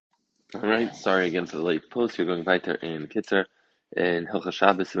All right, sorry again for the late post. You're going weiter in Kitzer. In Hilchah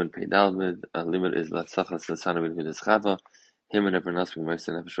Shabbos, Siman Pei Dalmid, limit is Latzachas Lasana Bin Midas Chava. Him and everyone else,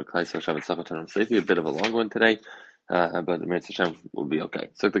 Mercy Nefesh Klaisel Shabbat Tzachot Tanam Seifi. A bit of a long one today, but the Mercy Hashem will be okay.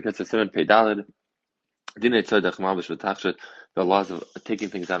 So the Kitzer Siman Pei Dalmid. דיני מלבוש ותכשיט, the laws of taking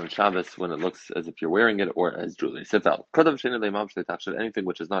things out on Shabbos when it looks as if you're wearing it or as jewelry. Sifal. Anything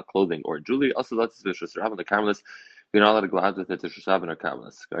which is not clothing or jewelry. Also, let's the Carmelists. You're not allowed to go out with it to Shushabin or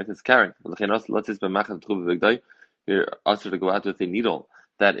Carmelists. Right? It's carrying. You're also to go out with a needle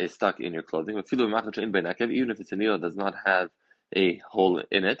that is stuck in your clothing. Even if it's a needle that does not have a hole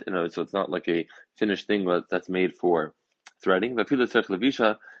in it, so it's not like a finished thing that's made for threading.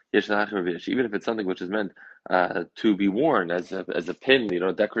 Even if it's something which is meant to be worn as a pin,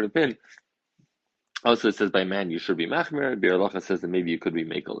 a decorative pin. Also, it says by man you should be machmer. Bir Halacha says that maybe you could be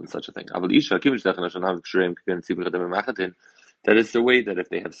makel in such a thing. That is the way that if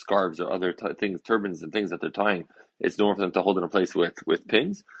they have scarves or other things, turbans and things that they're tying, it's normal for them to hold it in place with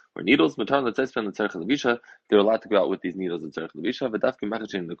pins or needles. They're allowed to go out with these needles in tzarech levisha.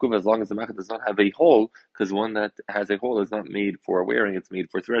 As long as the machat does not have a hole, because one that has a hole is not made for wearing; it's made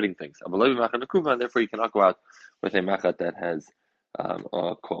for threading things. And therefore, you cannot go out with a machat that has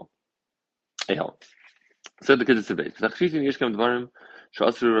a hole. So the kids debate.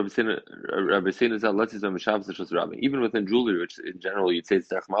 Even within jewelry, which in general you'd say it's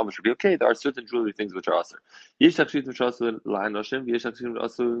derech should be okay, there are certain jewelry things which are aser.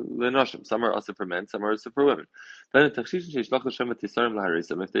 Some are aser for men, some are aser for women. Then if it's the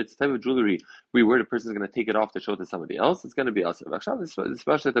type of jewelry we wear, the person is going to take it off to show it to somebody else, it's going to be aser.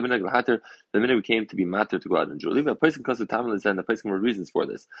 Especially at the minute we came to be matter to go out in jewelry, but a person comes to tamil and the person more reasons for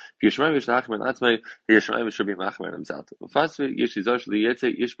this. If you should be machmer himself. That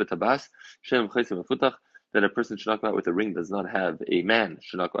a person should not go out with a ring does not have a man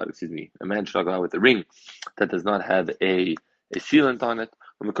should not go out. A man should not go out with a ring that does not have a sealant on it.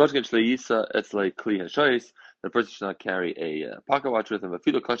 It's like kli hashois. The person should not carry a pocket watch with him.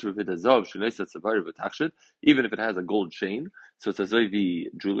 Even if it has a gold chain, so it's a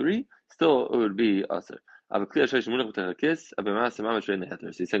zoivi jewelry, still it would be aser. So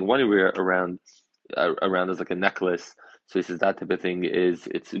he's saying one you wear around as like a necklace. So he says that type of thing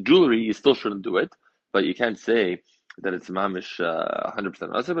it's jewelry. You still shouldn't do it, but you can't say that it's mamish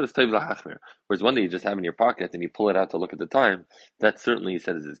 100% also, but it's tayv lahachmer. Whereas one that you just have in your pocket and you pull it out to look at the time, that certainly he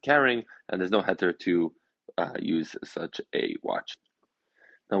says is carrying, and there's no heter to use such a watch.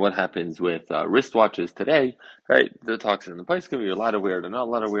 Now, what happens with wristwatches today? Right, the talks in the place can be you're allowed to wear it or not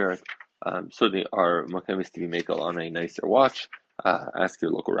allowed to wear it. Certainly, are makamis to be makel on a nicer watch. Ask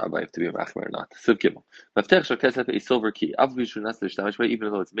your local rabbi if to be a machmer or not. Sub gimel. Maftech shakesef a silver key.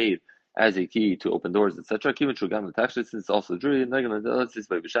 Even though it's made as a key to open doors, etc. Even shugam l'tachshit, since it's also jewelry. Let's say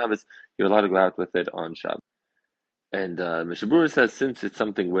by Shabbos, you're allowed to go out with it on Shabbos. And Mishabura says since it's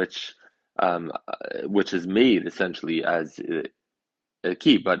something which is made essentially as a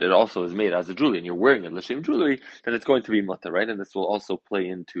key, but it also is made as a jewelry, and you're wearing it l'shem jewelry, then it's going to be mutter, right? And this will also play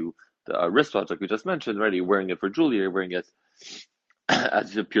into the wristwatch, like we just mentioned, right? You're wearing it for jewelry, you're wearing it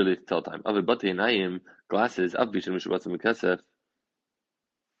as purely to tell time. Glasses,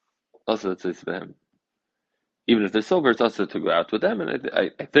 also it says for him. Even if they're silver, it's also to go out with them, and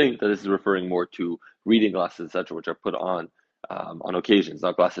I think that this is referring more to reading glasses, etc., which are put on occasions,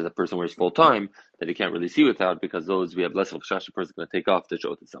 not glasses a person wears full time that he can't really see without, because those we have less of a chash a person going to take off to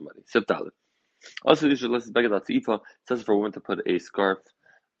show it to somebody. Also, you should listen back at it says for a woman to put a scarf,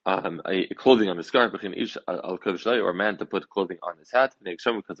 a clothing on a scarf, or a man to put clothing on his hat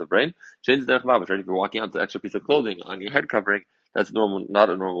because of rain. Change the right? If you're walking out the extra piece of clothing on your head covering, that's normal, not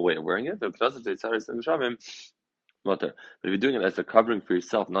a normal way of wearing it. But if you're doing it as a covering for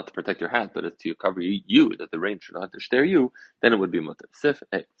yourself, not to protect your hat, but it's to cover you, that the rain should not stare you, then it would be mutter. Sif,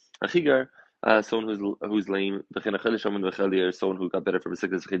 someone who's lame, someone who got better from a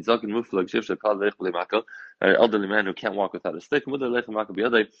sickness, an elderly man who can't walk without a stick,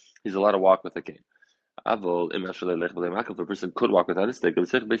 he's allowed to walk with a cane. If a person could walk without a stick, in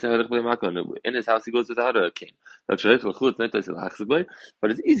his house he goes without a cane. But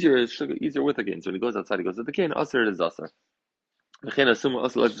it's easier with a cane. So when he goes outside, he goes with the cane. Aser is aser. A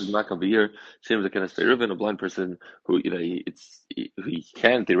blind person who he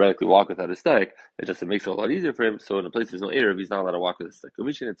can theoretically walk without a stick. It makes it a lot easier for him. So in a place there's no Erev, he's not allowed to walk with a stick. The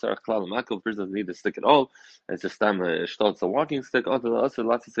person doesn't need a stick at all. It's just a walking stick. Also,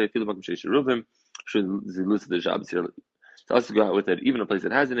 lots of say should lose the Shabbos here. So also go out with it, even a place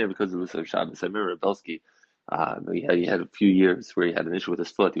that has an air because of the of Shabbos. I remember Belsky, he had a few years where he had an issue with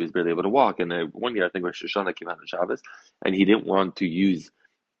his foot. He was barely able to walk. And one year, I think, where Shoshana came out on Shabbos, and he didn't want to use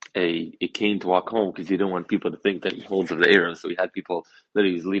a cane to walk home because he didn't want people to think that he holds of the Erev. So he had people that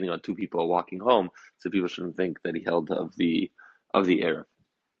he was leaning on two people walking home, so people shouldn't think that he held of the Erev.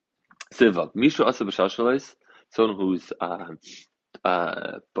 Sivav Misha Asa B'Shashalois, someone who's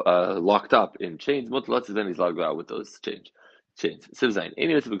locked up in chains. Mutlatz then he's allowed to go out with those chains. Siv Zayin.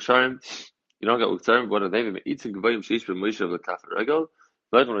 Any of the you don't get uksarim. What are they? Eating gvayim sheish b'moisha v'kaf regel.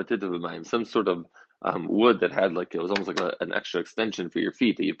 Some sort of wood that had like, it was almost like an extra extension for your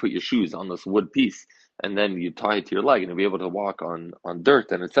feet, that you put your shoes on this wood piece and then you tie it to your leg and you'll be able to walk on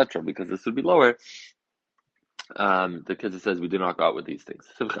dirt and etc. Because this would be lower. Because it says we do not go out with these things.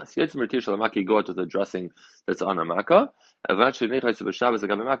 Go out with the dressing that's on a makkah. As long as you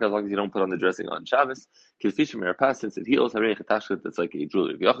don't put on the dressing on Shabbos, since it heals, it's like a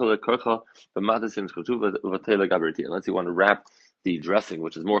jewelry. Unless you want to wrap the dressing,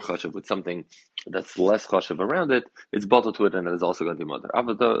 which is more chashuv, with something that's less chashuv around it, it's bottled to it, and it is also going to be mother.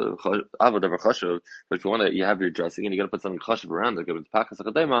 But if you have your dressing and you're going to put something chashuv around it,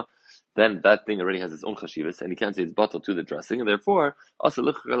 then that thing already has its own chashivas, and you can't say it's bottled to the dressing, and therefore, also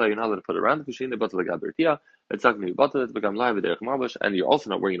you're not allowed to put it around the it's not going to be bottled, it's become live with mלבוש, and you're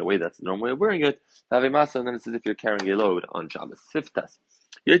also not wearing it in a way that's the normal way of wearing it. Have a masa, and then it's as if you're carrying a load on Shabbos. Fifth test.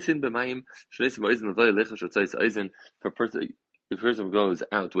 If a person goes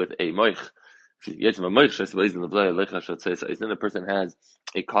out with a moich, then a person has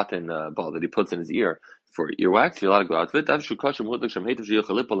a cotton ball that he puts in his ear for earwax, you're allowed to go out with it. If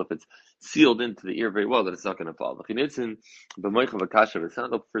it's sealed into the ear very well, that it's not going to fall. If the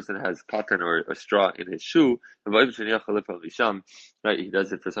person has cotton or straw in his shoe, right, he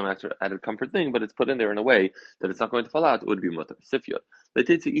does it for some extra added comfort thing, but it's put in there in a way that it's not going to fall out, it would be mutter.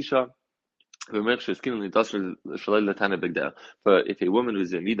 But if a woman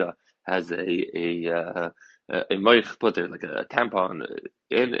who's in nida has a moich put there, like a tampon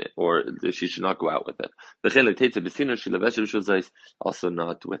in it, or she should not go out with it. Also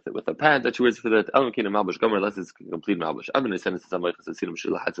not with a pant that she wears for that. Unless it's complete mלבוש.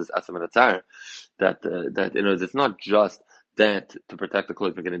 That it's not just that to protect the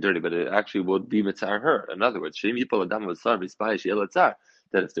clothes from getting dirty, but it actually would be mitzar her. In other words,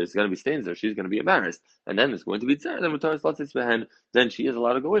 that if there's going to be stains there, she's going to be embarrassed, and then there's going to be tzar. Then she is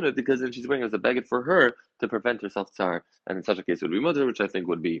allowed to go in it because then she's wearing as a baguette for her to prevent herself tzar, and in such a case it would be mother, which I think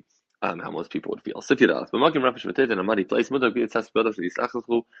would be how most people would feel. In a muddy place, you're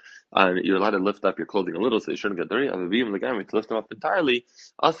allowed to lift up your clothing a little so you shouldn't get dirty. To lift them up entirely,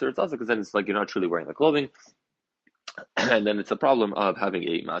 also because then it's like you're not truly wearing the clothing, and then it's a problem of having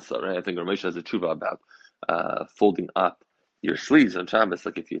a masa. Right? I think Ramesh has a tshuva about folding up your sleeves on Shabbos,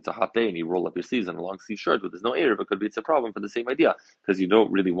 like if it's a hot day and you roll up your sleeves on a long sleeve shirt, but there's no air, but could be it's a problem for the same idea, because you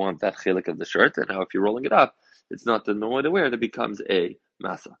don't really want that chelik of the shirt, and now if you're rolling it up, it's not the normal way to wear, that becomes a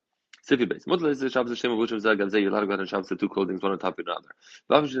masa. Sifi base. You're allowed to go out on Shabbos with two clothing, one on top of another.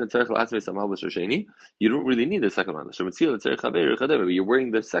 You don't really need the second mלבוש. You're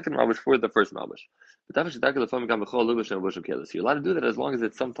wearing the second mלבוש for the first mלבוש. So you're allowed to do that as long as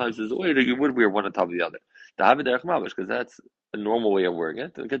it sometimes is the way that you would wear one on top of the other. Because that's a normal way of wearing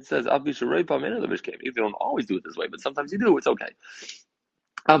it. And it says, if you don't always do it this way, but sometimes you do, it's okay.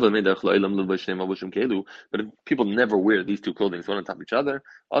 But if people never wear these two clothing one on top of each other,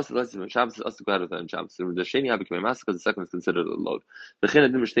 also less than Shabbos, also go out with them Shabbos. So the sheni became a mask because the second is considered a load.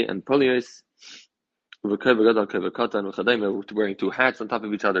 And polyos, wearing two hats on top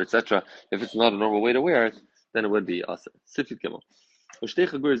of each other, etc. If it's not a normal way to wear it, then it would be also.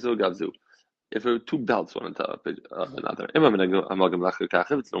 If there were two belts one on top of another,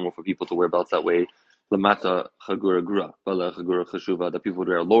 it's normal for people to wear belts that way. Lamata chagura gura, bala chagura chashuva. That people would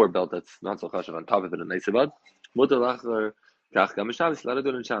wear a lower belt that's not so chashuv on top of it, a nice belt. Mutar lachar kach gam Shabbos. Let it do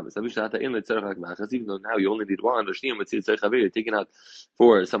it in Shabbos. Even though now you only need one, you're taking out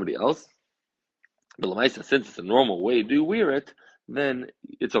for somebody else. But since it's a normal way to wear it, then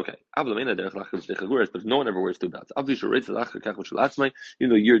it's okay. But if no one ever wears two belts, you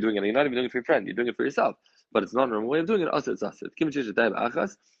know you're doing it, you're not even doing it for your friend, you're doing it for yourself. But it's not a normal way of doing it. Also, it's asid.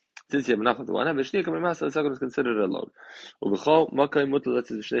 Since you have enough of the one, the second is considered a load.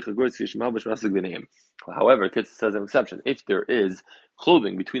 However, it says an exception. If there is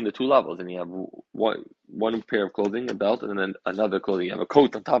clothing between the two levels, and you have one pair of clothing, a belt, and then another clothing, you have a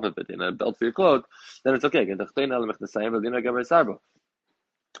coat on top of it, and a belt for your clothes, then it's okay. And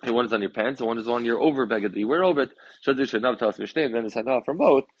one is on your pants, and one is on your over baguette that you wear over it. Then it's enough from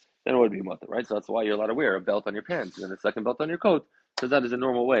both. Then it would be mutter, right? So that's why you're allowed to wear a belt on your pants and a second belt on your coat, because that is a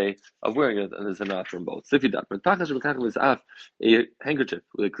normal way of wearing it, and there's enough from both. Sifidat, but tachas is a handkerchief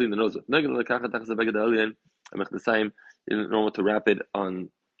where they clean the nose with. It's normal to wrap it on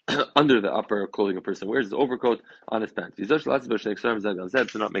under the upper clothing a person wears, his overcoat on his pants. To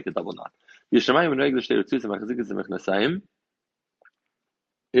not make a double knot.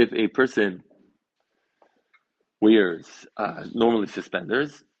 If a person wears normally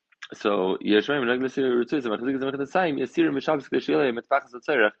suspenders, so then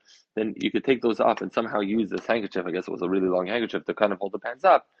you could take those off and somehow use this handkerchief. I guess it was a really long handkerchief to kind of hold the pants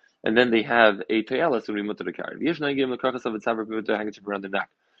up, and then they have a toyala, so we mutter to carry. Give them the carcass of its handkerchief around their neck.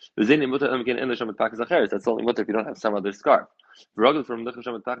 That's the only mutter if you don't have some other scarf.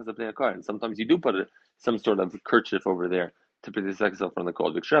 And sometimes you do put some sort of kerchief over there to protect yourself from the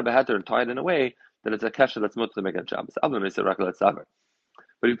cold. And tie it in a way that it's a kasha that's mutter to make a Shabbos.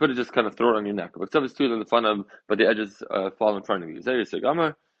 But if you put it, just kind of throw it on your neck. But it's too in the front of, but the edges fall in front of you.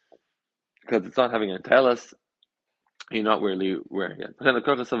 Because it's not having a talis, you're not really wearing it. But the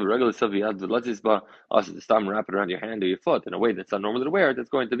carcass of a regular Savi the Latzisba, also the stam wrap it around your hand or your foot in a way that's not normal to wear, that's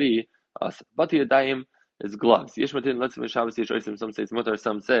going to be us. But the Adayim is gloves. Yishmatin let's Shabbos Yishoisim, some say it's mutter,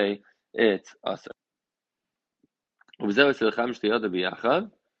 some say it's us. It's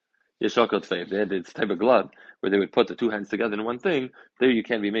type of glove where they would put the two hands together in one thing. There you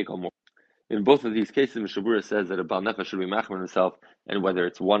can't be makel more. In both of these cases, Mishabura says that a Baal Nefesh should be machmer himself, and whether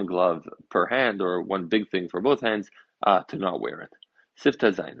it's one glove per hand or one big thing for both hands, to not wear it.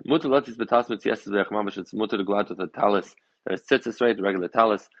 Sifta Zayin. Mutter latis betasmitz yes mamash. It's mutter to go out with a talis that is tzitzis, right, the regular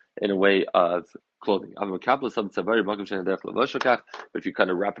talis, in a way of clothing. But if you kind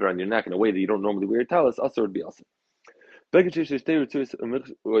of wrap it around your neck in a way that you don't normally wear a talis, also would be awesome. A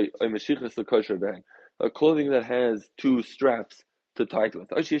clothing that has two straps to tie it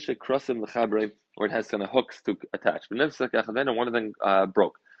with, or it has kind of hooks to attach. But one of them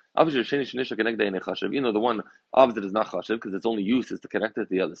broke. Even though the one opposite is not chashiv because its only use is to connect it to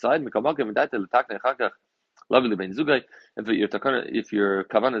the other side. If your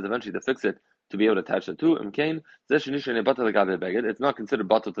kavan is eventually to fix it, to be able to attach the two, it's not considered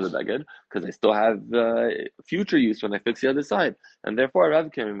batal to the beged because I still have future use when I fix the other side, and therefore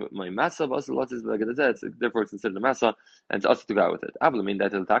my masa therefore it's considered a masa, and it's also to go out with it.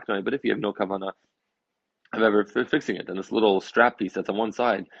 But if you have no kavana of ever fixing it, and this little strap piece that's on one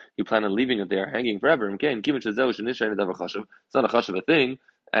side, you plan on leaving it there hanging forever, it's not a chashav a thing,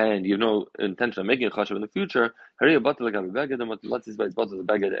 and you have no intention of making a chashav in the future, but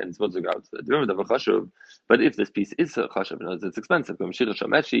if this piece is a chashav, it's expensive,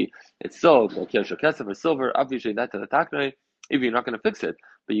 it's sold, or silver, if you're not going to fix it,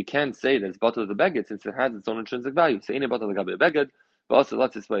 but you can't say that it's bottle of the beged since it has its own intrinsic value. So any bottle of the beged, but also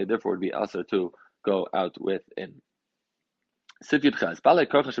lots of way, therefore would be also to go out with in. Someone goes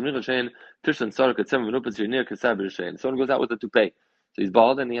out with a toupee. So he's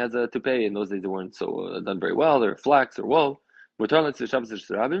bald and he has a toupee. In those days, they weren't so done very well. They're flax or wool. You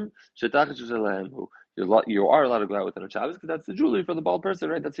are allowed to go out with it on Shabbos because that's the jewelry for the bald person,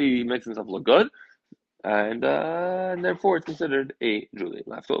 right? That's how he makes himself look good. And therefore it's considered a jewelry.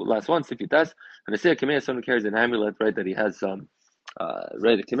 Last one, Sifitas. And I say a kameh, someone carries an amulet, right, that he has some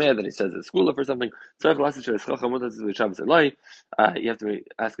right, a kameh that he says is school or something. So if you have to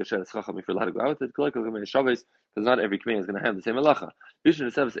ask a sheres chacham if you're allowed to go out with it, because not every kameh is going to have the same halacha. That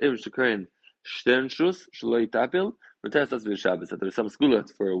there's some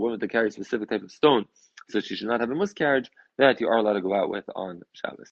schools for a woman to carry a specific type of stone, so she should not have a miscarriage, that you are allowed to go out with on Shabbos.